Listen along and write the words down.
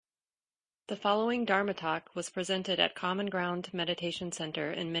The following Dharma talk was presented at Common Ground Meditation Center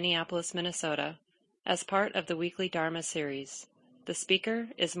in Minneapolis, Minnesota, as part of the weekly Dharma series. The speaker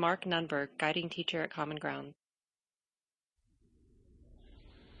is Mark Nunberg, guiding teacher at Common Ground.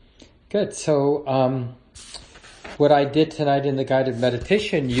 Good. So what I did tonight in the guided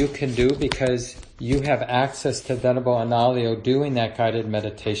meditation, you can do because you have access to Venerable Analio doing that guided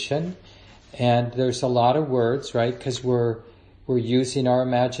meditation. And there's a lot of words, right? Because we're using our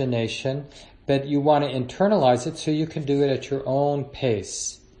imagination, but you want to internalize it so you can do it at your own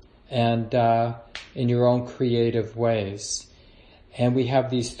pace and in your own creative ways. And we have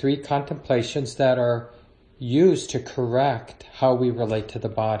these three contemplations that are used to correct how we relate to the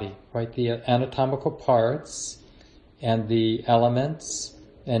body, right? The anatomical parts and the elements,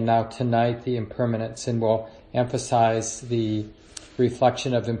 and now tonight the impermanence, and we'll emphasize the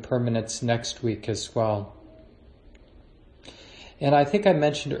reflection of impermanence next week as well. And I think I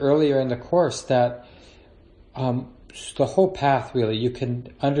mentioned earlier in the course that the whole path, really, you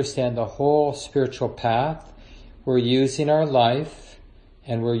can understand the whole spiritual path. We're using our life,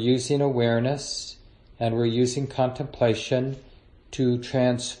 and we're using awareness, and we're using contemplation to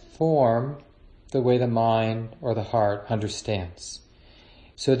transform the way the mind or the heart understands.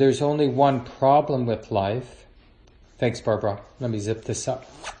 So there's only one problem with life. Thanks, Barbara. Let me zip this up.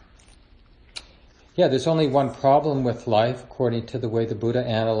 Yeah, there's only one problem with life, according to the way the Buddha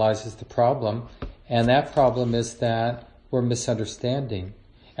analyzes the problem, and that problem is that we're misunderstanding.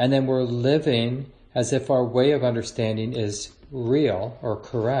 And then we're living as if our way of understanding is real or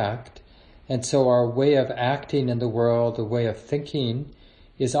correct, and so our way of acting in the world, the way of thinking,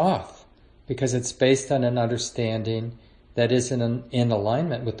 is off, because it's based on an understanding that isn't in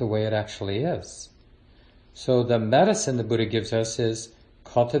alignment with the way it actually is. So the medicine the Buddha gives us is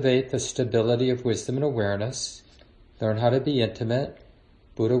cultivate the stability of wisdom and awareness, learn how to be intimate,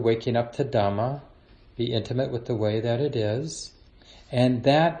 Buddha waking up to Dhamma, be intimate with the way that it is, and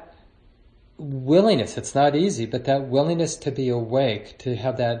that willingness, it's not easy, but that willingness to be awake, to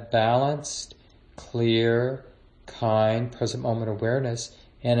have that balanced, clear, kind, present moment awareness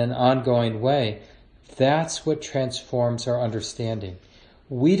in an ongoing way, that's what transforms our understanding.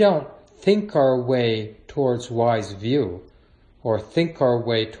 We don't think our way towards wise view or think our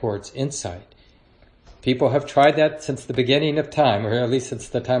way towards insight. People have tried that since the beginning of time, or at least since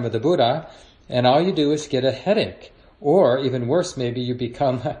the time of the Buddha, and all you do is get a headache. Or, even worse, maybe you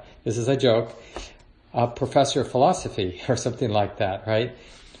become, this is a joke, a professor of philosophy or something like that, right?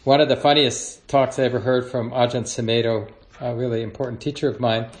 One of the funniest talks I ever heard from Ajahn Sumedho, a really important teacher of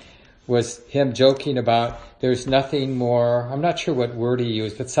mine, was him joking about there's nothing more, I'm not sure what word he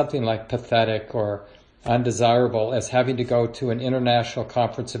used, but something like pathetic or undesirable as having to go to an international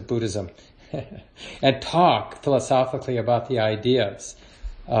conference of Buddhism and talk philosophically about the ideas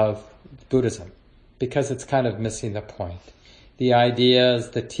of Buddhism, because it's kind of missing the point. The ideas,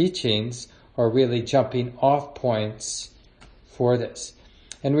 the teachings are really jumping off points for this.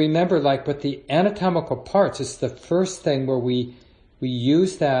 And remember, like with the anatomical parts, it's the first thing where we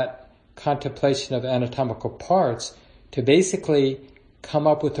use that contemplation of anatomical parts to basically come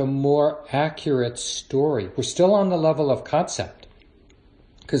up with a more accurate story. We're still on the level of concept.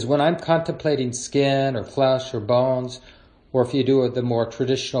 Because when I'm contemplating skin or flesh or bones, or if you do the more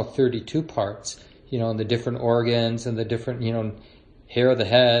traditional 32 parts, and the different organs and the different, hair of the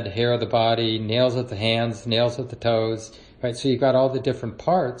head, hair of the body, nails of the hands, nails of the toes, right? So you've got all the different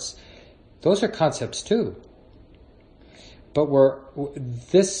parts. Those are concepts too. But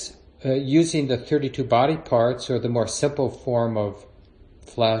using the 32 body parts, or the more simple form of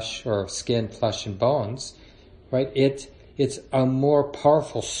flesh or skin, flesh and bones, right? It's a more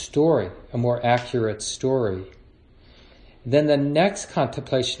powerful story, a more accurate story. Then the next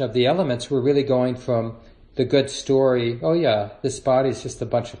contemplation of the elements, we're really going from the good story, oh yeah, this body is just a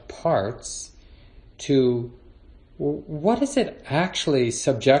bunch of parts, to what is it actually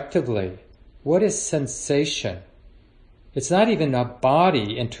subjectively? What is sensation? It's not even a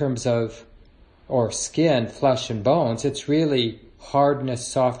body in terms of, or skin, flesh and bones. It's really hardness,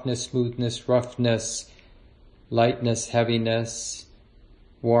 softness, smoothness, roughness, lightness, heaviness,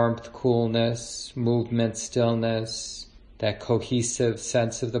 warmth, coolness, movement, stillness, that cohesive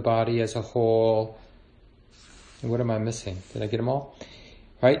sense of the body as a whole. And what am I missing? Did I get them all?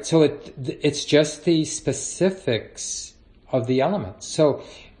 Right? So it's just the specifics of the elements. So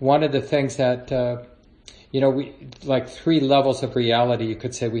one of the things that, we, like three levels of reality, you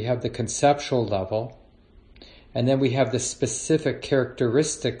could say we have the conceptual level, and then we have the specific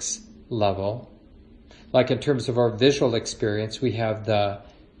characteristics level. Like in terms of our visual experience, we have the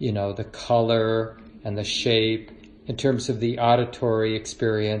color and the shape in terms of the auditory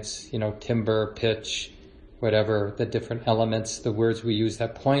experience, timbre, pitch, whatever, the different elements, the words we use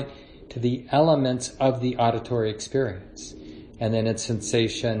that point to the elements of the auditory experience. And then in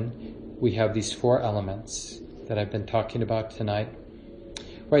sensation, we have these 4 elements that I've been talking about tonight.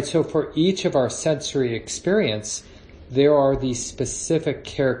 Right, so for each of our sensory experience, there are these specific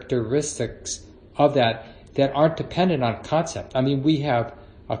characteristics of that aren't dependent on concept. I mean, we have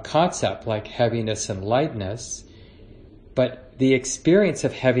a concept like heaviness and lightness, but the experience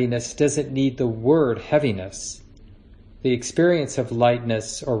of heaviness doesn't need the word heaviness. The experience of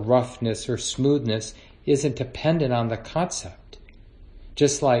lightness or roughness or smoothness isn't dependent on the concept.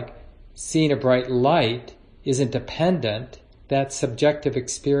 Just like seeing a bright light isn't dependent, that subjective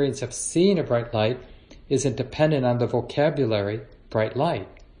experience of seeing a bright light isn't dependent on the vocabulary bright light.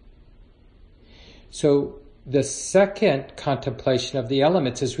 So the second contemplation of the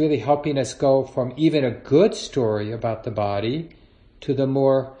elements is really helping us go from even a good story about the body to the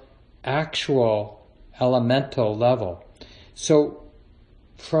more actual elemental level. So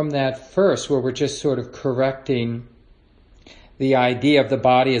from that first, where we're just sort of correcting the idea of the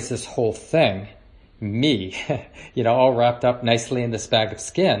body as this whole thing, me, all wrapped up nicely in this bag of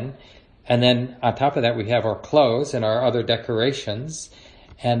skin, and then on top of that we have our clothes and our other decorations,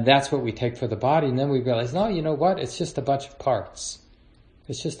 and that's what we take for the body. And then we realize, no, you know what? It's just a bunch of parts.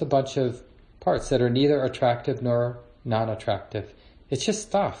 It's just a bunch of parts that are neither attractive nor non-attractive. It's just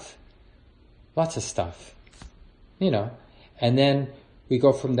stuff. Lots of stuff. And then we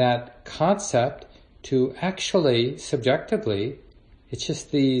go from that concept to actually, subjectively, it's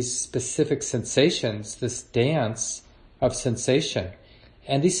just these specific sensations, this dance of sensation.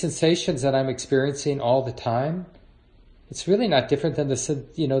 And these sensations that I'm experiencing all the time, it's really not different than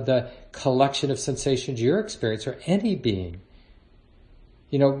the collection of sensations you're experiencing, or any being.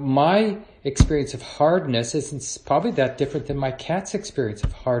 My experience of hardness isn't probably that different than my cat's experience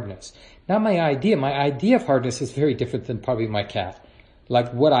of hardness. Now my idea of hardness is very different than probably my cat.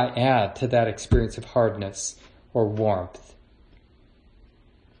 Like what I add to that experience of hardness or warmth.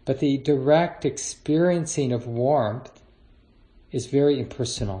 But the direct experiencing of warmth is very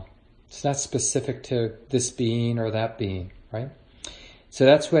impersonal. It's not specific to this being or that being, right? So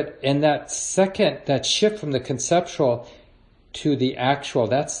that's what, and that shift from the conceptual to the actual,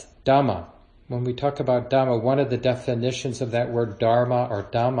 that's Dhamma. When we talk about Dhamma, one of the definitions of that word Dharma or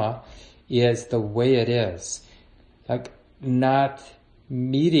Dhamma is the way it is. Like, not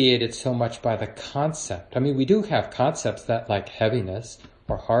mediated so much by the concept. I mean, we do have concepts that like heaviness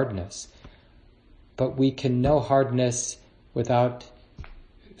or hardness, but we can know hardness without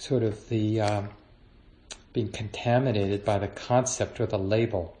sort of the being contaminated by the concept or the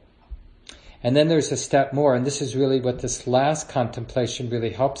label. And then there's a step more, and this is really what this last contemplation really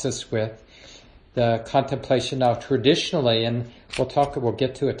helps us with. The contemplation now traditionally, and we'll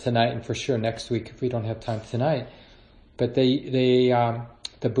get to it tonight and for sure next week if we don't have time tonight, but the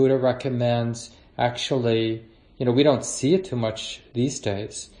Buddha recommends actually, we don't see it too much these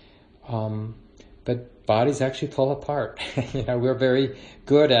days, but bodies actually fall apart. We're very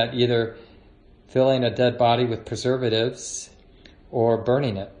good at either filling a dead body with preservatives or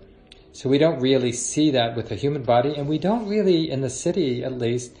burning it. So we don't really see that with the human body, and we don't really, in the city at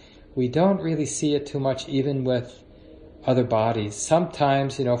least, we don't really see it too much even with other bodies.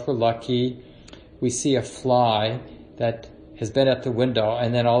 Sometimes, if we're lucky, we see a fly that has been at the window,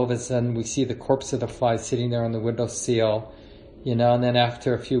 and then all of a sudden we see the corpse of the fly sitting there on the windowsill, and then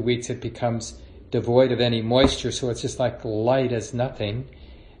after a few weeks it becomes devoid of any moisture, so it's just like light as nothing.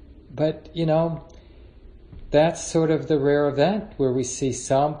 But, that's sort of the rare event where we see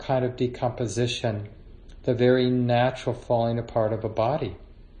some kind of decomposition, the very natural falling apart of a body.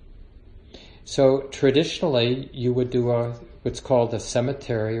 So traditionally, you would do what's called a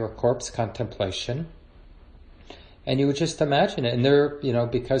cemetery or corpse contemplation, and you would just imagine it. And there,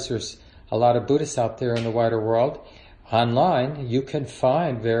 because there's a lot of Buddhists out there in the wider world, online you can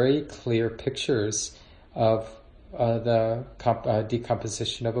find very clear pictures of the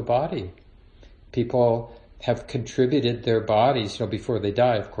decomposition of a body. People have contributed their bodies, before they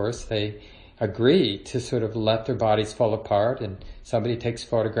die, of course, they agree to sort of let their bodies fall apart, and somebody takes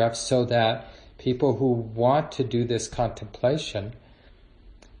photographs so that people who want to do this contemplation,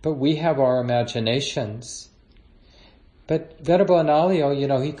 but we have our imaginations. But Venerable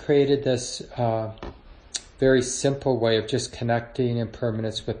Analayo, he created this very simple way of just connecting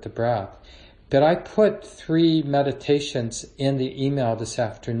impermanence with the breath. But I put 3 meditations in the email this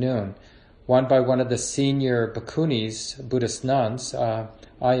afternoon. One by one of the senior bhikkhunis, Buddhist nuns,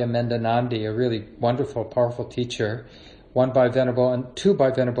 Ayamendanandi, a really wonderful, powerful teacher. Two by Venerable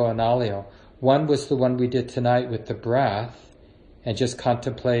Analayo. One was the one we did tonight with the breath, and just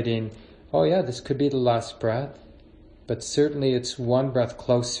contemplating, oh yeah, this could be the last breath, but certainly it's one breath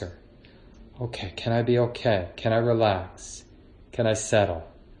closer. Okay, can I be okay? Can I relax? Can I settle?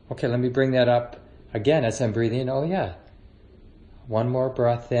 Okay, let me bring that up again as I'm breathing. Oh yeah, one more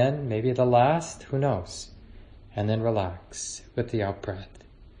breath in, maybe the last, who knows? And then relax with the out-breath.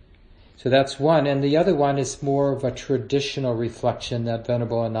 So that's one, and the other one is more of a traditional reflection that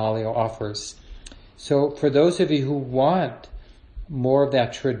Venerable Analayo offers. So for those of you who want more of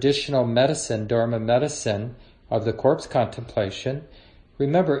that traditional medicine, Dharma medicine, of the corpse contemplation,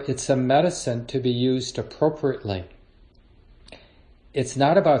 remember, it's a medicine to be used appropriately. It's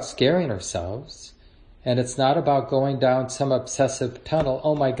not about scaring ourselves, and it's not about going down some obsessive tunnel,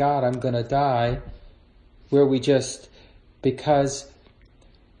 oh my God, I'm going to die, where we just, because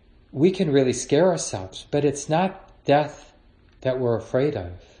we can really scare ourselves, but it's not death that we're afraid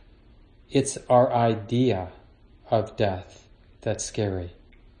of. It's our idea of death that's scary.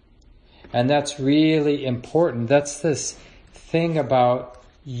 And that's really important. That's this thing about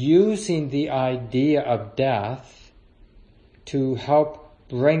using the idea of death to help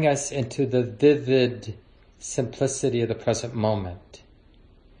bring us into the vivid simplicity of the present moment.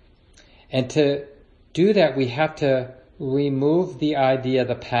 And to do that, we have to remove the idea of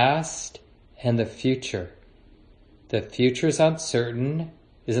the past and the future. The future is uncertain.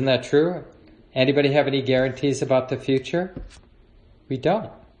 Isn't that true? Anybody have any guarantees about the future? We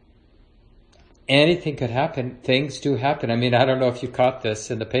don't. Anything could happen. Things do happen. I mean, I don't know if you caught this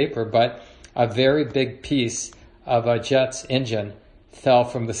in the paper, but a very big piece of a jet's engine fell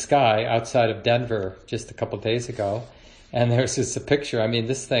from the sky outside of Denver just a couple of days ago. And there's just a picture. I mean,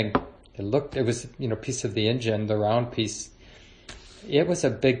 this thing, it was, a piece of the engine, the round piece. It was a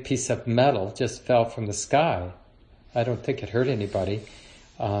big piece of metal, just fell from the sky. I don't think it hurt anybody.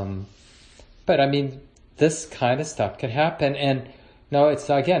 But I mean, this kind of stuff can happen. And no, it's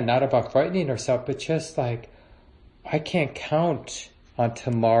again not about frightening ourselves, but just like, I can't count on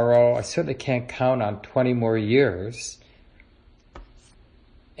tomorrow. I certainly can't count on 20 more years.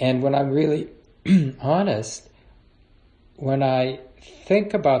 And when I'm really honest, when I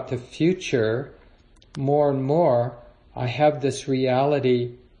think about the future more and more, I have this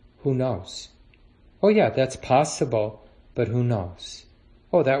reality, who knows? Oh yeah, that's possible, but who knows?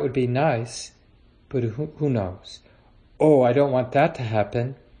 Oh, that would be nice, but who knows? Oh, I don't want that to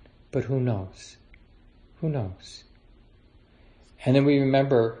happen, but who knows? Who knows? And then we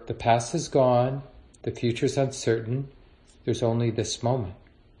remember the past is gone, the future's uncertain, there's only this moment,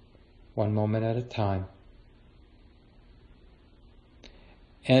 one moment at a time.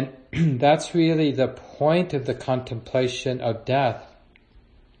 And that's really the point of the contemplation of death,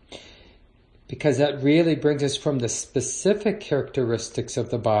 because that really brings us from the specific characteristics of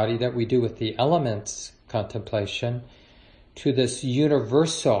the body that we do with the elements contemplation to this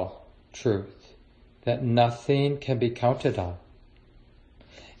universal truth that nothing can be counted on.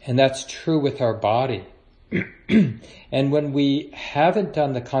 And that's true with our body. And when we haven't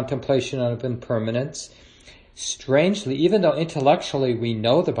done the contemplation of impermanence, strangely, even though intellectually we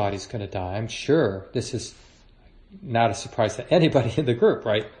know the body's going to die, I'm sure this is not a surprise to anybody in the group,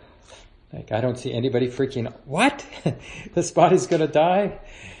 right? Like, I don't see anybody freaking out. What? This body's going to die?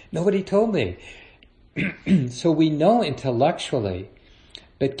 Nobody told me. So we know intellectually,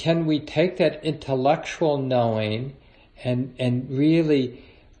 but can we take that intellectual knowing and really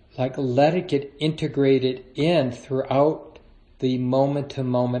let it get integrated in throughout the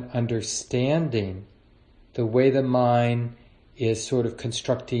moment-to-moment understanding, the way the mind is sort of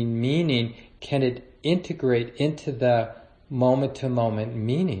constructing meaning? Can it integrate into the moment-to-moment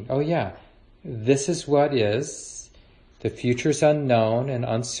meaning? Oh yeah, this is what is. The future's unknown and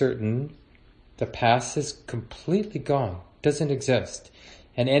uncertain. The past is completely gone, doesn't exist.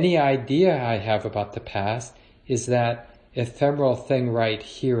 And any idea I have about the past is that ephemeral thing right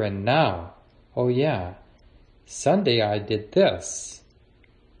here and now. Oh yeah, Sunday I did this,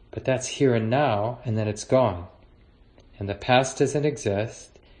 but that's here and now, and then it's gone. And the past doesn't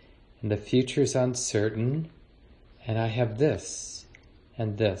exist, and the future's uncertain, and I have this,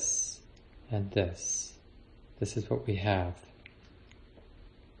 and this, and this. This is what we have.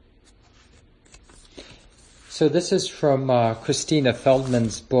 So this is from Christina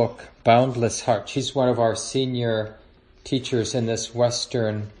Feldman's book, Boundless Heart. She's one of our senior teachers in this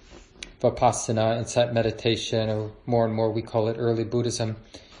Western Vipassana, insight meditation, or more and more we call it early Buddhism.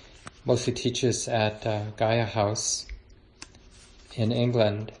 Mostly teaches at Gaia House in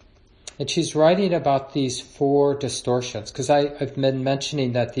England. And she's writing about these 4 distortions, because I've been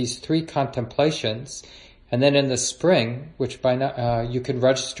mentioning that these 3 contemplations, And then in the spring, which by now you can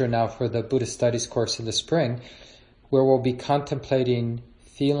register now for the Buddhist Studies course in the spring, where we'll be contemplating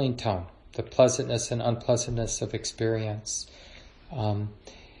feeling tone, the pleasantness and unpleasantness of experience.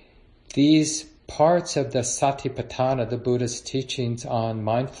 These parts of the Satipatthana, the Buddhist teachings on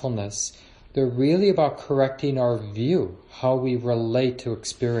mindfulness, they're really about correcting our view, how we relate to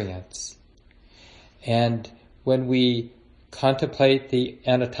experience. And when we contemplate the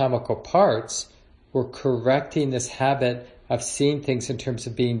anatomical parts, we're correcting this habit of seeing things in terms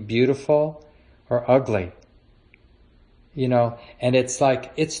of being beautiful or ugly. And it's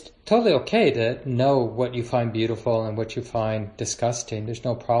like, it's totally okay to know what you find beautiful and what you find disgusting. There's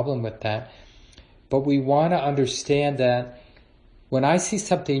no problem with that. But we want to understand that when I see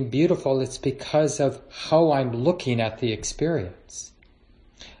something beautiful, it's because of how I'm looking at the experience.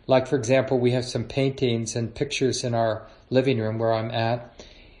 Like, for example, we have some paintings and pictures in our living room where I'm at.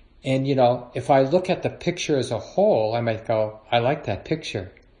 And, if I look at the picture as a whole, I might go, I like that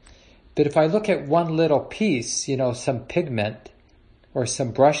picture. But if I look at one little piece, some pigment or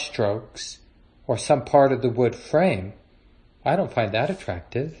some brush strokes or some part of the wood frame, I don't find that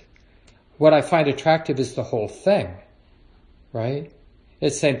attractive. What I find attractive is the whole thing, right?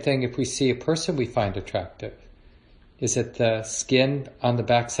 It's the same thing if we see a person we find attractive. Is it the skin on the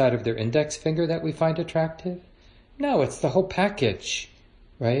backside of their index finger that we find attractive? No, it's the whole package,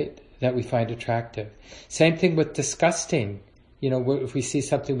 right, that we find attractive. Same thing with disgusting. If we see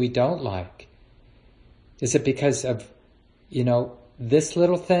something we don't like, is it because of, this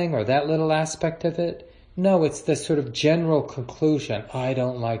little thing or that little aspect of it? No, it's the sort of general conclusion, I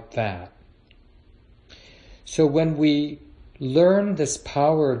don't like that. So when we learn this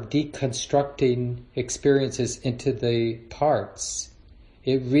power of deconstructing experiences into the parts,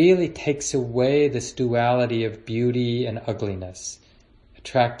 it really takes away this duality of beauty and ugliness,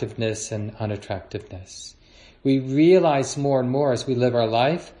 attractiveness and unattractiveness. We realize more and more as we live our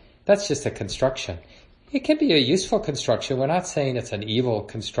life, that's just a construction. It can be a useful construction. We're not saying it's an evil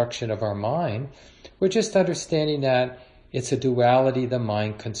construction of our mind. We're just understanding that it's a duality the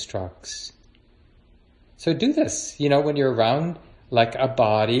mind constructs. So do this, when you're around like a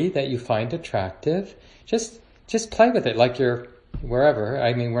body that you find attractive, just play with it like you're wherever.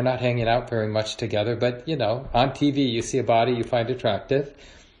 I mean, we're not hanging out very much together, but on TV you see a body you find attractive.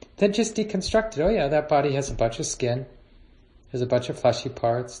 Then just deconstruct it. Oh yeah, that body has a bunch of skin. There's a bunch of fleshy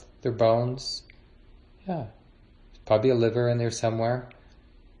parts. They're bones. Yeah. There's probably a liver in there somewhere.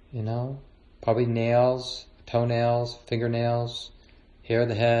 Probably nails, toenails, fingernails, hair of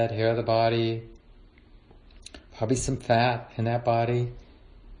the head, hair of the body. Probably some fat in that body.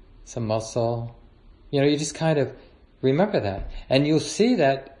 Some muscle. You just kind of remember that. And you'll see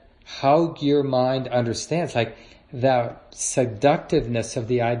that how your mind understands, like, the seductiveness of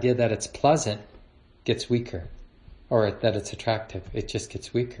the idea that it's pleasant gets weaker, or that it's attractive. It just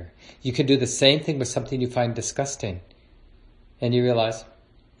gets weaker. You can do the same thing with something you find disgusting. And you realize,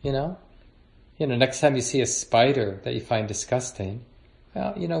 next time you see a spider that you find disgusting,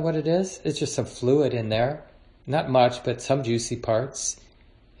 well, you know what it is? It's just some fluid in there. Not much, but some juicy parts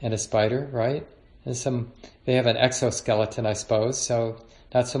in a spider, right? And they have an exoskeleton, I suppose, so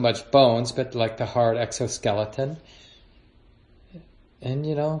not so much bones, but like the hard exoskeleton. And,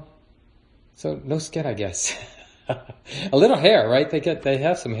 so no skin, I guess. A little hair, right? They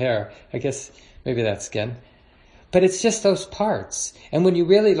have some hair. I guess maybe that's skin. But it's just those parts. And when you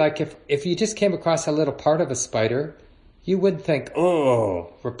really, if you just came across a little part of a spider, you wouldn't think,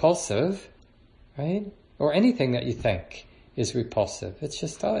 oh, repulsive, right? Or anything that you think is repulsive. It's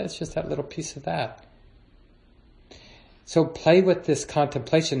just that little piece of that. So play with this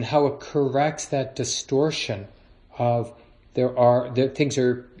contemplation, how it corrects that distortion of things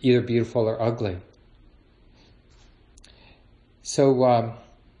are either beautiful or ugly. So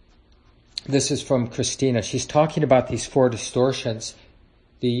this is from Christina. She's talking about these 4 distortions.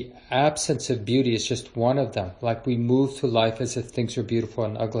 The absence of beauty is just one of them. Like we move through life as if things are beautiful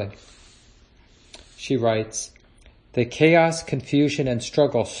and ugly. She writes, the chaos, confusion, and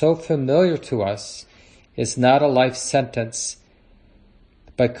struggle so familiar to us is not a life sentence,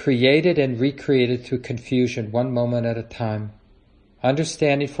 but created and recreated through confusion, one moment at a time.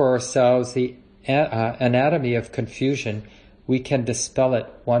 Understanding for ourselves the anatomy of confusion, we can dispel it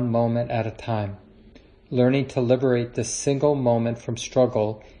one moment at a time. Learning to liberate this single moment from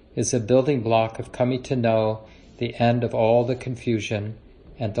struggle is a building block of coming to know the end of all the confusion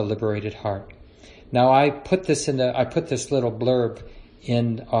and the liberated heart. Now I put this little blurb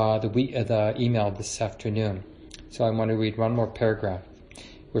in the email this afternoon. So I want to read one more paragraph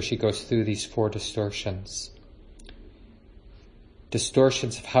where she goes through these 4 distortions.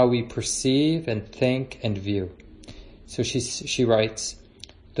 distortions of how we perceive and think and view. So she writes,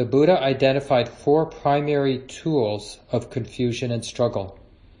 the Buddha identified 4 primary tools of confusion and struggle.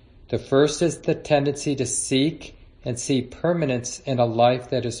 The first is the tendency to seek and see permanence in a life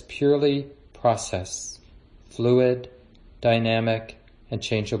that is purely process, fluid, dynamic, and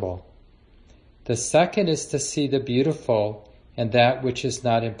changeable. The second is to see the beautiful and that which is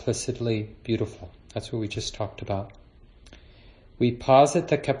not implicitly beautiful. That's what we just talked about. We posit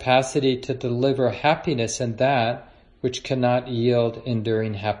the capacity to deliver happiness in that which cannot yield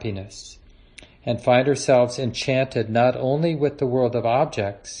enduring happiness, and find ourselves enchanted not only with the world of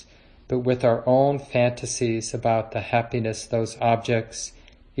objects, but with our own fantasies about the happiness those objects,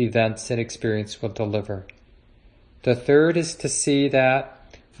 events, and experience will deliver. The third is to see that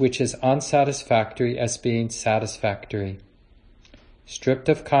which is unsatisfactory as being satisfactory. Stripped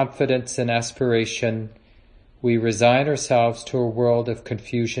of confidence and aspiration, we resign ourselves to a world of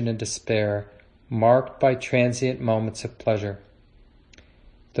confusion and despair, marked by transient moments of pleasure.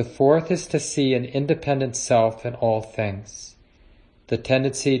 The fourth is to see an independent self in all things. The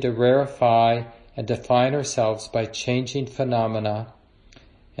tendency to rarefy and define ourselves by changing phenomena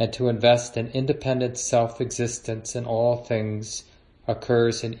and to invest in independent self-existence in all things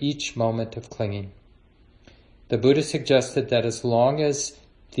occurs in each moment of clinging. The Buddha suggested that as long as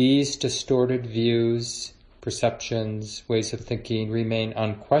these distorted views, perceptions, ways of thinking remain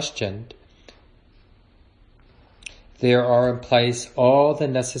unquestioned, there are in place all the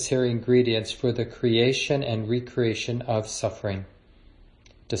necessary ingredients for the creation and recreation of suffering.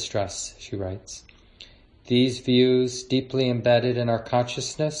 Distress, she writes. These views, deeply embedded in our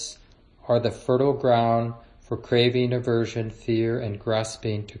consciousness, are the fertile ground for craving, aversion, fear, and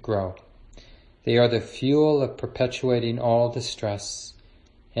grasping to grow. They are the fuel of perpetuating all distress.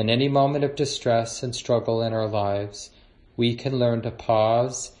 In any moment of distress and struggle in our lives, we can learn to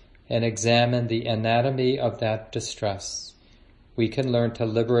pause and examine the anatomy of that distress. We can learn to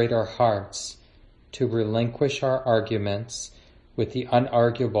liberate our hearts, to relinquish our arguments with the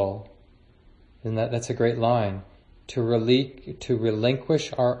unarguable. And that's a great line. To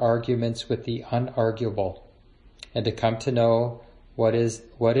relinquish our arguments with the unarguable, and to come to know what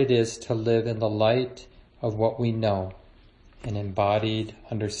it is to live in the light of what we know, an embodied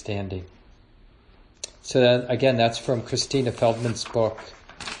understanding. So again, that's from Christina Feldman's book,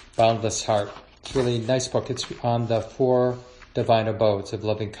 Boundless Heart. It's a really nice book. It's on the 4 divine abodes of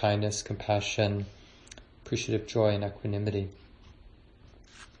loving kindness, compassion, appreciative joy, and equanimity.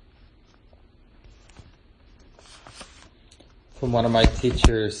 From one of my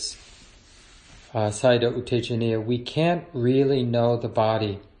teachers, Sayadaw U Tejaniya, we can't really know the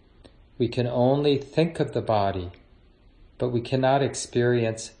body. We can only think of the body, but we cannot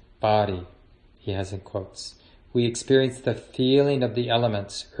experience body, he has in quotes. We experience the feeling of the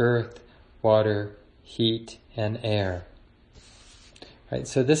elements, earth, water, heat, and air. Right?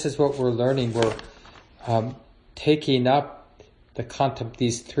 So this is what we're learning. We're taking up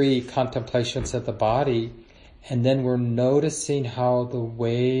these 3 contemplations of the body, and then we're noticing how the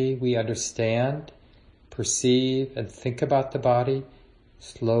way we understand, perceive, and think about the body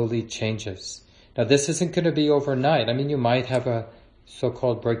slowly changes. Now, this isn't going to be overnight. I mean, you might have a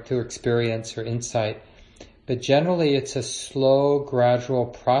so-called breakthrough experience or insight, but generally it's a slow, gradual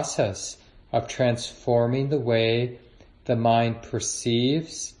process of transforming the way the mind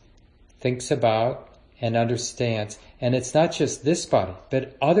perceives, thinks about, and understands. And it's not just this body,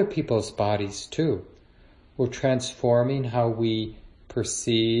 but other people's bodies too. We're transforming how we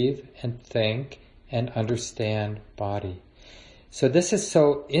perceive and think and understand body. So this is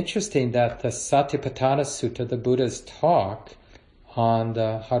so interesting that the Satipatthana Sutta, the Buddha's talk on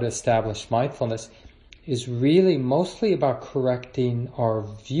how to establish mindfulness, is really mostly about correcting our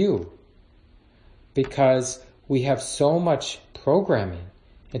view, because we have so much programming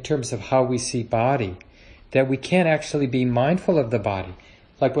in terms of how we see body that we can't actually be mindful of the body.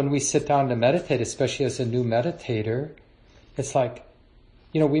 Like when we sit down to meditate, especially as a new meditator, it's like,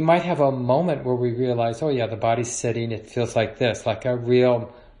 we might have a moment where we realize, oh yeah, the body's sitting, it feels like this, like a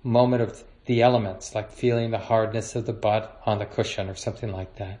real moment of the elements, like feeling the hardness of the butt on the cushion or something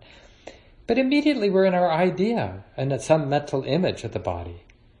like that. But immediately we're in our idea and it's some mental image of the body.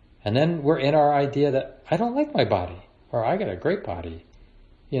 And then we're in our idea that I don't like my body, or I got a great body,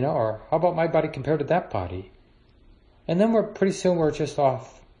 or how about my body compared to that body? And then pretty soon we're just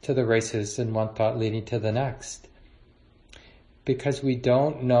off to the races in one thought leading to the next. Because we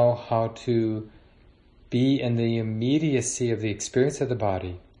don't know how to be in the immediacy of the experience of the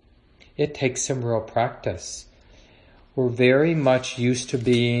body. It takes some real practice. We're very much used to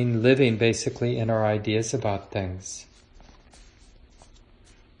living basically in our ideas about things.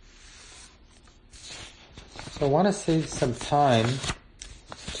 So I want to save some time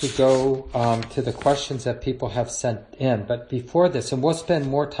to go to the questions that people have sent in. But before this, and we'll spend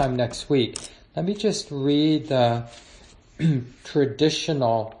more time next week, let me just read the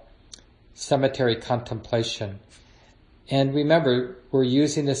traditional cemetery contemplation. And remember, we're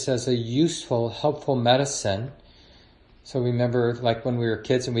using this as a useful, helpful medicine. So remember, like when we were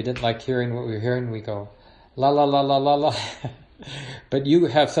kids and we didn't like hearing what we were hearing, we go, la la la la la la. But you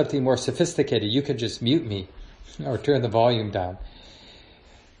have something more sophisticated. You can just mute me or turn the volume down.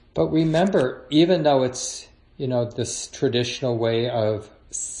 But remember, even though it's, this traditional way of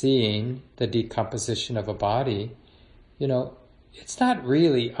seeing the decomposition of a body, it's not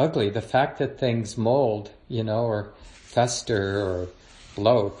really ugly. The fact that things mold, or fester or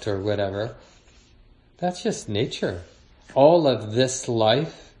bloat or whatever, that's just nature. All of this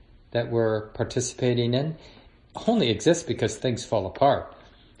life that we're participating in only exists because things fall apart.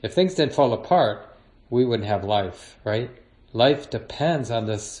 If things didn't fall apart, we wouldn't have life, right? Life depends on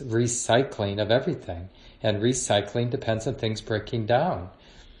this recycling of everything, and recycling depends on things breaking down.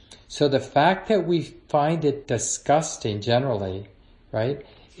 So the fact that we find it disgusting generally, right,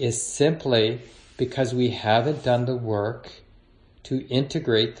 is simply because we haven't done the work to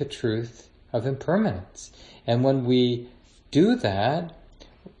integrate the truth of impermanence. And when we do that,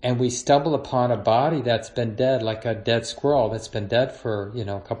 and we stumble upon a body that's been dead, like a dead squirrel that's been dead for,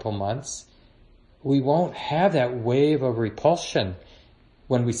 a couple months, we won't have that wave of repulsion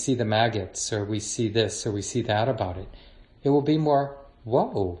when we see the maggots, or we see this, or we see that about it. It will be more,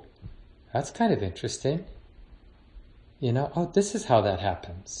 whoa, that's kind of interesting. Oh, this is how that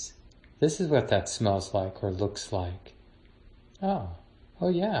happens. This is what that smells like or looks like. Oh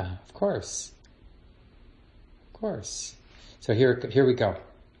yeah, of course. Of course. So here we go.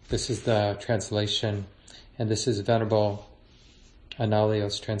 This is the translation, and this is Venerable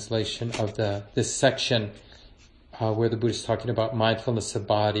Analayo's translation of this section where the Buddha is talking about mindfulness of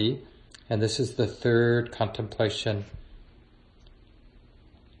body, and this is the third contemplation.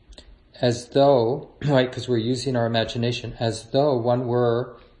 As though, right, because we're using our imagination, as though one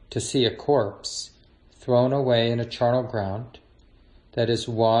were to see a corpse thrown away in a charnel ground that is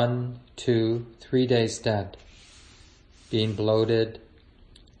 1, 2, 3 days dead, being bloated,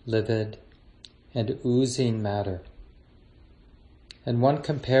 livid, and oozing matter. And one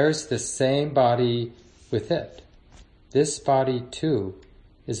compares the same body with it. This body, too,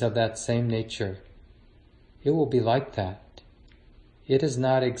 is of that same nature. It will be like that. It is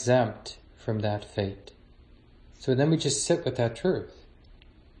not exempt from that fate. So then we just sit with that truth.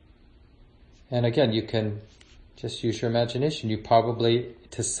 And again, you can just use your imagination. You probably,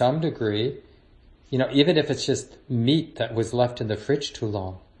 to some degree, even if it's just meat that was left in the fridge too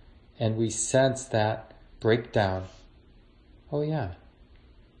long, and we sense that breakdown. Oh yeah,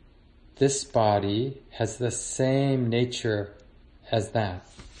 this body has the same nature as that.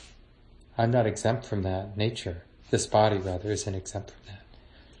 I'm not exempt from that nature. This body, rather, isn't exempt from that.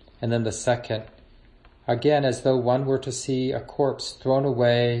 And then the second, again, as though one were to see a corpse thrown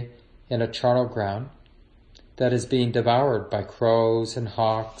away in a charnel ground that is being devoured by crows and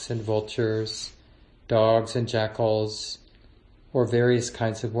hawks and vultures, dogs and jackals, or various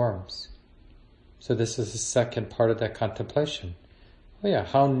kinds of worms. So this is the second part of that contemplation. Oh yeah,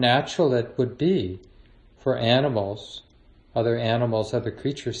 how natural it would be for other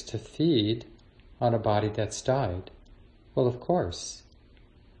creatures to feed on a body that's died. Well, of course.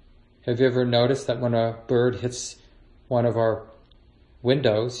 Have you ever noticed that when a bird hits one of our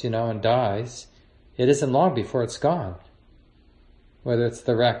windows, and dies, it isn't long before it's gone? Whether it's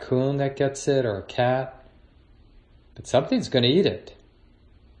the raccoon that gets it or a cat, but something's going to eat it.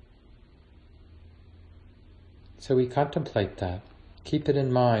 So we contemplate that. Keep it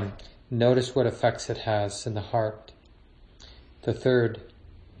in mind. Notice what effects it has in the heart. The third,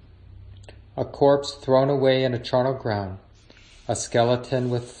 a corpse thrown away in a charnel ground, a skeleton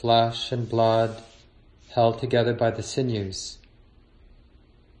with flesh and blood held together by the sinews.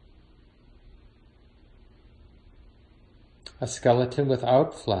 A skeleton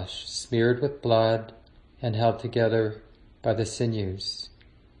without flesh, smeared with blood and held together by the sinews.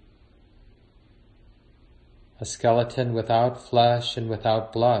 A skeleton without flesh and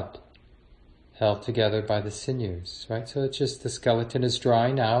without blood, held together by the sinews, right? So it's just the skeleton is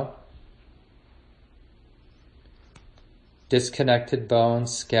drying out. Disconnected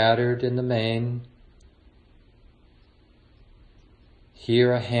bones scattered in the mane.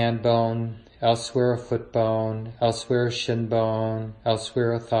 Here a hand bone, elsewhere a foot bone, elsewhere a shin bone,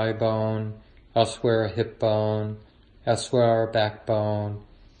 elsewhere a thigh bone, elsewhere a hip bone, elsewhere a backbone,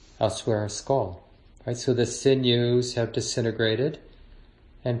 elsewhere a skull. Right? So the sinews have disintegrated,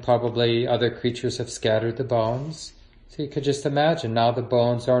 and probably other creatures have scattered the bones. So you could just imagine now the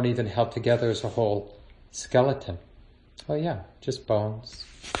bones aren't even held together as a whole skeleton. Oh yeah, just bones.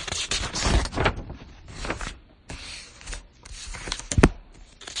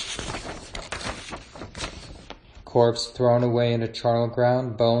 Corpse thrown away in a charnel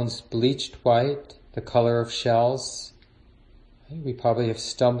ground, bones bleached white, the color of shells. We probably have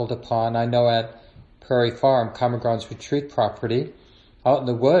stumbled upon, I know at Prairie Farm, Common Ground's retreat property, out in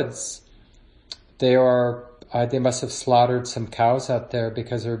the woods, they must have slaughtered some cows out there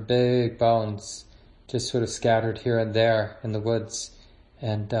because there are big bones just sort of scattered here and there in the woods.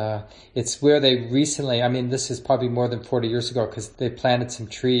 And it's where they recently, this is probably more than 40 years ago because they planted some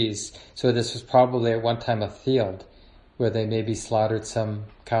trees. So this was probably at one time a field where they maybe slaughtered some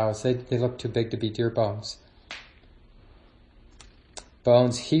cows. They look too big to be deer bones.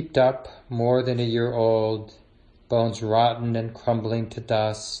 Bones heaped up, more than a year old, bones rotten and crumbling to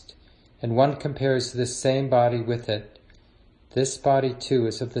dust, and one compares this same body with it. This body too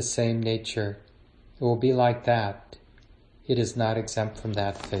is of the same nature. It will be like that. It is not exempt from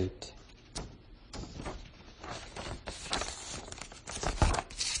that fate.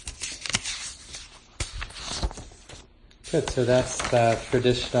 Good, so that's the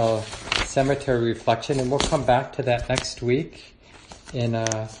traditional cemetery reflection, and we'll come back to that next week in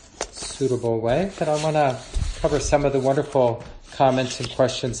a suitable way. But I want to cover some of the wonderful comments and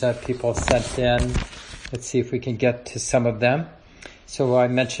questions that people sent in. Let's see if we can get to some of them. So I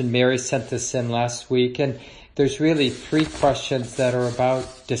mentioned Mary sent this in last week, and there's really 3 questions that are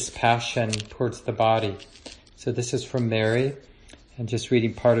about dispassion towards the body. So this is from Mary, and just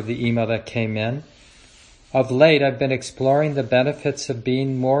reading part of the email that came in. Of late, I've been exploring the benefits of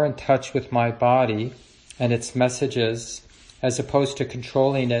being more in touch with my body and its messages, as opposed to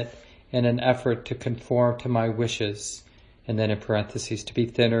controlling it in an effort to conform to my wishes, and then in parentheses, to be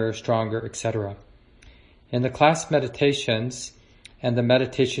thinner, stronger, etc. In the class meditations and the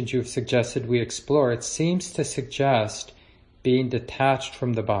meditations you've suggested we explore, it seems to suggest being detached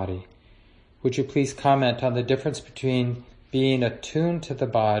from the body. Would you please comment on the difference between being attuned to the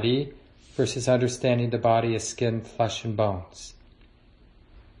body versus understanding the body as skin, flesh, and bones?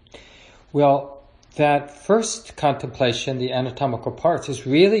 Well, that first contemplation, the anatomical parts, is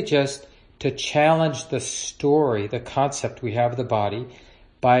really just to challenge the story, the concept we have of the body,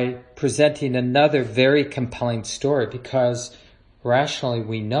 by presenting another very compelling story, because rationally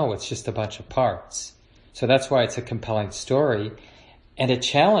we know it's just a bunch of parts. So that's why it's a compelling story, and it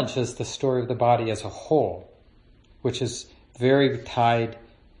challenges the story of the body as a whole, which is very tied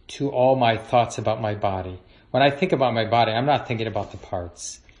to all my thoughts about my body. When I think about my body, I'm not thinking about the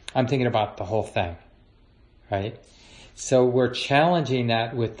parts. I'm thinking about the whole thing, right? So we're challenging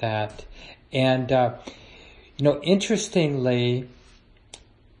that with that. And, interestingly,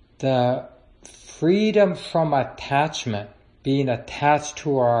 the freedom from attachment, being attached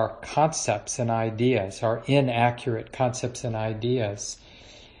to our concepts and ideas, our inaccurate concepts and ideas,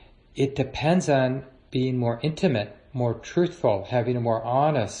 it depends on being more intimate, more truthful, having a more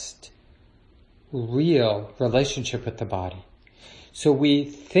honest, real relationship with the body. So we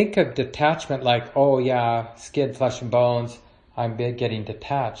think of detachment like, oh yeah, skin, flesh, and bones, I'm getting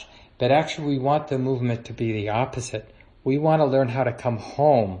detached. But actually we want the movement to be the opposite. We want to learn how to come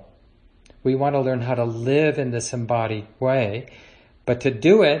home. We want to learn how to live in this embodied way. But to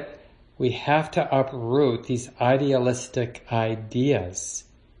do it, we have to uproot these idealistic ideas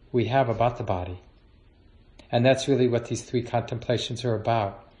we have about the body. And that's really what these 3 contemplations are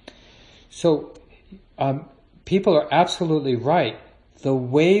about. So people are absolutely right. The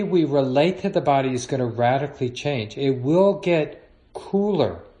way we relate to the body is going to radically change. It will get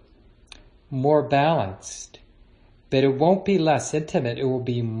cooler, more balanced, but it won't be less intimate. It will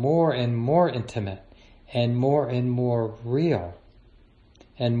be more and more intimate, and more real,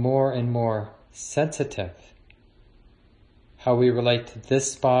 and more sensitive. How we relate to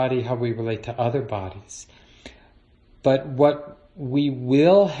this body, how we relate to other bodies. But what we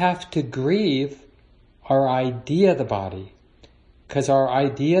will have to grieve, our idea of the body, because our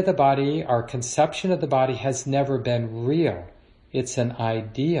idea of the body, our conception of the body has never been real. It's an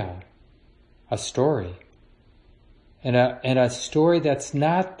idea, a story, and a story that's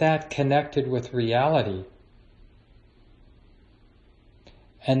not that connected with reality.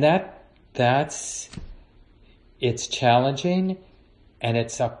 And it's challenging, and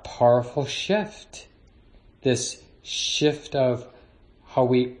it's a powerful shift. This shift of how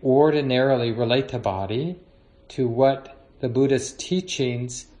we ordinarily relate to body to what the Buddhist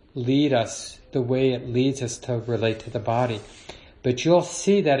teachings lead us, the way it leads us to relate to the body. But you'll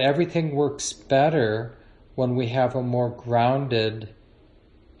see that everything works better when we have a more grounded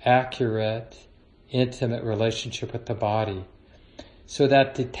accurate, intimate relationship with the body. So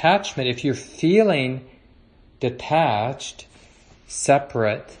that detachment, if you're feeling detached,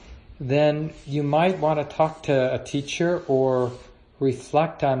 separate, then you might want to talk to a teacher or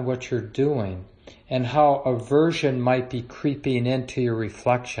reflect on what you're doing and how aversion might be creeping into your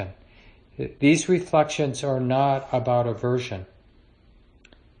reflection. These reflections are not about aversion.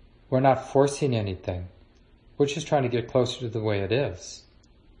 We're not forcing anything. We're just trying to get closer to the way it is.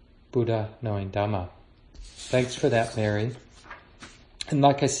 Buddha knowing Dhamma. Thanks for that, Mary. And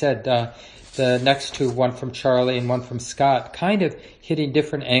like I said, the next two, one from Charlie and one from Scott, kind of hitting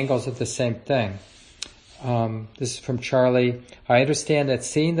different angles of the same thing. This is from Charlie. I understand that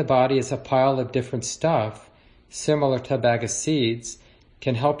seeing the body as a pile of different stuff, similar to a bag of seeds,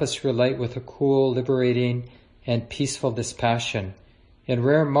 can help us relate with a cool, liberating, and peaceful dispassion. In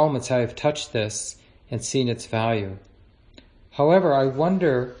rare moments I have touched this and seen its value. However, I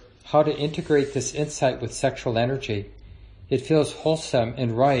wonder how to integrate this insight with sexual energy. It feels wholesome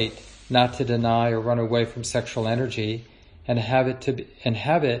and right not to deny or run away from sexual energy and have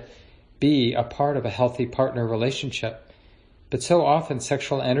it be a part of a healthy partner relationship. But so often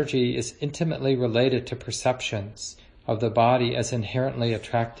sexual energy is intimately related to perceptions of the body as inherently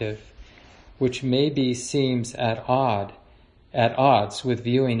attractive, which maybe seems at odds with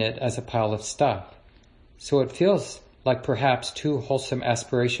viewing it as a pile of stuff. So it feels like perhaps two wholesome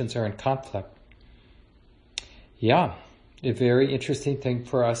aspirations are in conflict. Yeah, a very interesting thing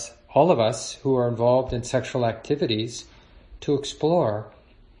for us, all of us who are involved in sexual activities, to explore,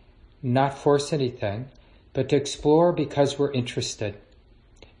 not force anything, but to explore because we're interested,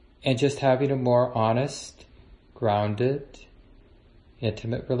 and just having a more honest, grounded,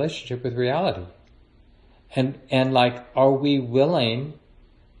 intimate relationship with reality. And like, are we willing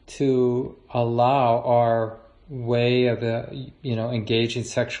to allow our way of engaging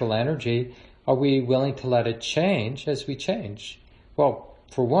sexual energy? Are we willing to let it change as we change? Well,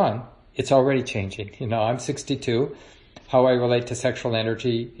 for one, it's already changing. I'm 62. How I relate to sexual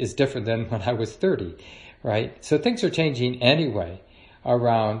energy is different than when I was 30, right? So things are changing anyway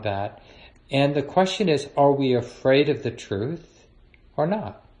around that. And the question is, are we afraid of the truth or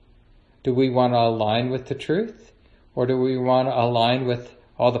not? Do we want to align with the truth? Or do we want to align with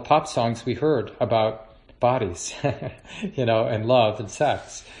all the pop songs we heard about bodies, and love and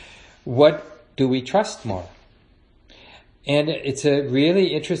sex? What do we trust more? And it's a really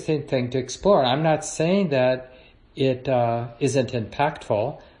interesting thing to explore. I'm not saying that it isn't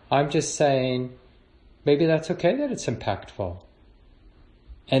impactful. I'm just saying maybe that's okay that it's impactful.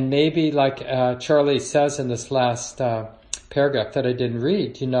 And maybe like Charlie says in this last paragraph that I didn't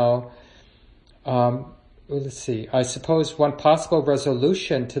read, let's see. I suppose one possible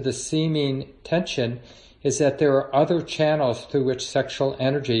resolution to the seeming tension is that there are other channels through which sexual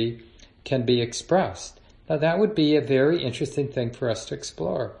energy can be expressed. Now that would be a very interesting thing for us to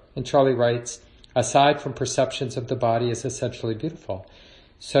explore. And Charlie writes, aside from perceptions of the body as essentially beautiful,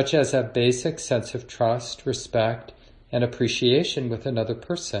 such as a basic sense of trust, respect, and appreciation with another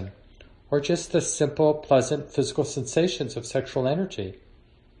person, or just the simple, pleasant physical sensations of sexual energy.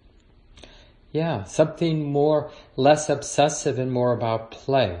 Yeah, something less obsessive and more about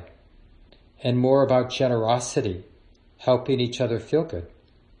play, and more about generosity, helping each other feel good,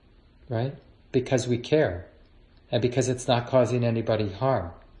 right? Because we care, and because it's not causing anybody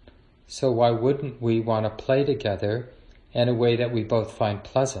harm. So why wouldn't we want to play together in a way that we both find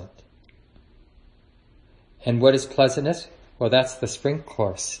pleasant? And what is pleasantness? Well, that's the spring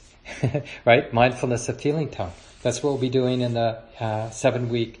course, right? Mindfulness of Feeling Tone. That's what we'll be doing in the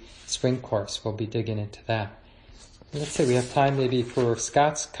 7-week spring course. We'll be digging into that. Let's see, we have time maybe for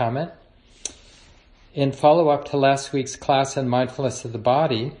Scott's comment. In follow-up to last week's class on mindfulness of the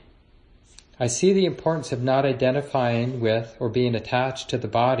body, I see the importance of not identifying with or being attached to the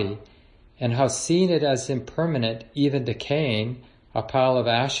body, and how seeing it as impermanent, even decaying, a pile of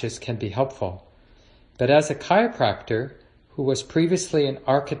ashes can be helpful. But as a chiropractor who was previously an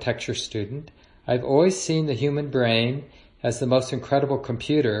architecture student, I've always seen the human brain as the most incredible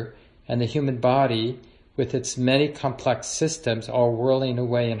computer, and the human body, with its many complex systems all whirling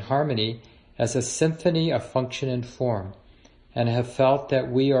away in harmony, as a symphony of function and form, and have felt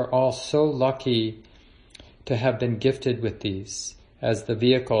that we are all so lucky to have been gifted with these as the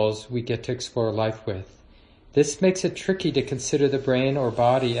vehicles we get to explore life with. This makes it tricky to consider the brain or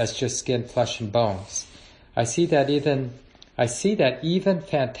body as just skin, flesh, and bones. I see that even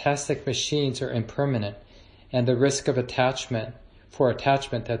fantastic machines are impermanent, and the risk of attachment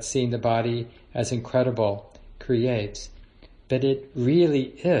that seeing the body as incredible creates. But it really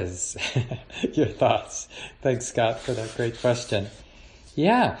is. Your thoughts. Thanks, Scott, for that great question.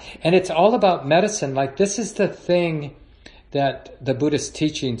 Yeah, and it's all about medicine. Like, this is the thing that the Buddhist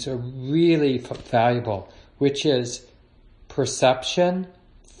teachings are really valuable, which is perception,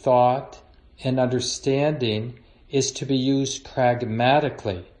 thought, and understanding is to be used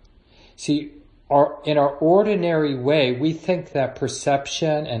pragmatically. See, in our ordinary way, we think that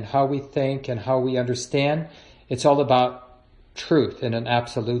perception and how we think and how we understand, it's all about truth in an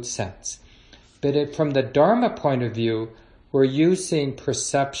absolute sense. But from the Dharma point of view, we're using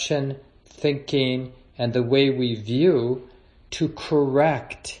perception, thinking, and the way we view to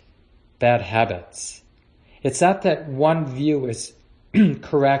correct bad habits. It's not that one view is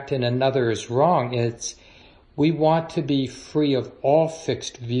correct and another is wrong. It's we want to be free of all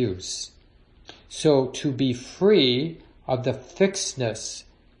fixed views. So to be free of the fixedness,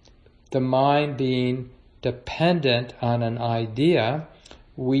 the mind being dependent on an idea,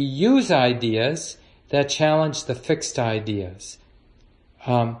 we use ideas that challenge the fixed ideas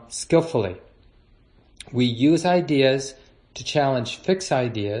skillfully. We use ideas to challenge fixed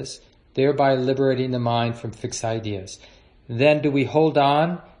ideas, thereby liberating the mind from fixed ideas. Then do we hold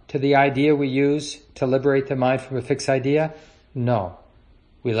on to the idea we use to liberate the mind from a fixed idea? No.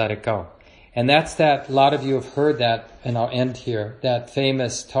 We let it go. And that's that, a lot of you have heard that, and I'll end here, that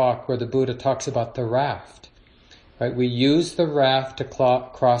famous talk where the Buddha talks about the raft. Right? We use the raft to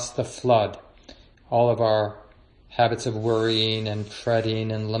cross the flood. All of our habits of worrying and fretting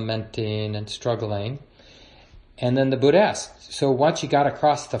and lamenting and struggling. And then the Buddha asks, so once you got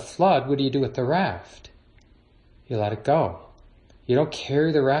across the flood, what do you do with the raft? You let it go. You don't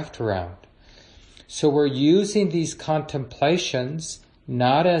carry the raft around. So we're using these contemplations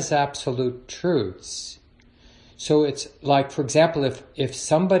not as absolute truths. So it's like, for example, if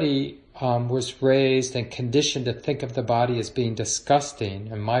somebody was raised and conditioned to think of the body as being disgusting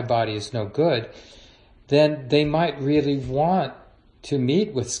and my body is no good, then they might really want to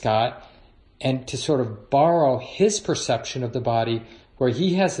meet with Scott and to sort of borrow his perception of the body, where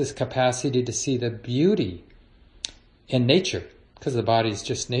he has this capacity to see the beauty in nature, because the body is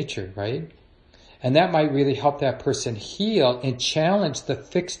just nature, right? And that might really help that person heal and challenge the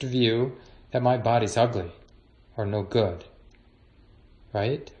fixed view that my body's ugly or no good,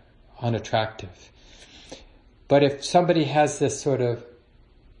 right? Unattractive. But if somebody has this sort of,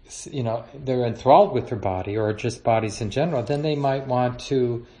 they're enthralled with their body or just bodies in general, then they might want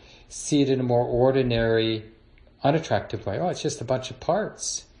to see it in a more ordinary, unattractive way. Oh, it's just a bunch of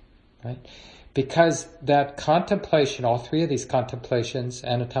parts, right? Because that contemplation, all three of these contemplations,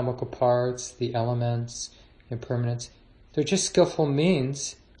 anatomical parts, the elements, impermanence, they're just skillful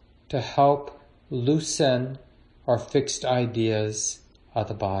means to help loosen our fixed ideas of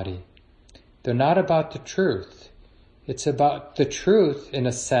the body. They're not about the truth. It's about the truth, in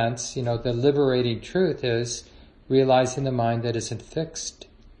a sense, the liberating truth is realizing the mind that isn't fixed.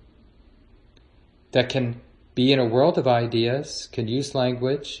 That can be in a world of ideas, can use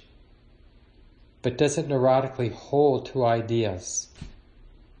language, but doesn't neurotically hold to ideas,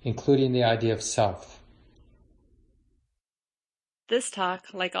 including the idea of self. This talk,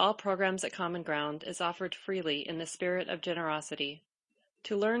 like all programs at Common Ground, is offered freely in the spirit of generosity.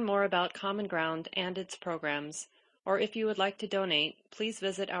 To learn more about Common Ground and its programs, or if you would like to donate, please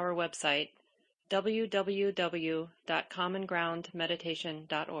visit our website,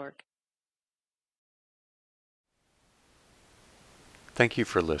 www.commongroundmeditation.org. Thank you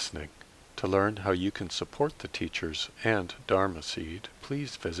for listening. To learn how you can support the teachers and Dharma Seed,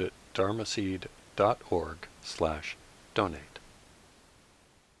 please visit dharmaseed.org/donate.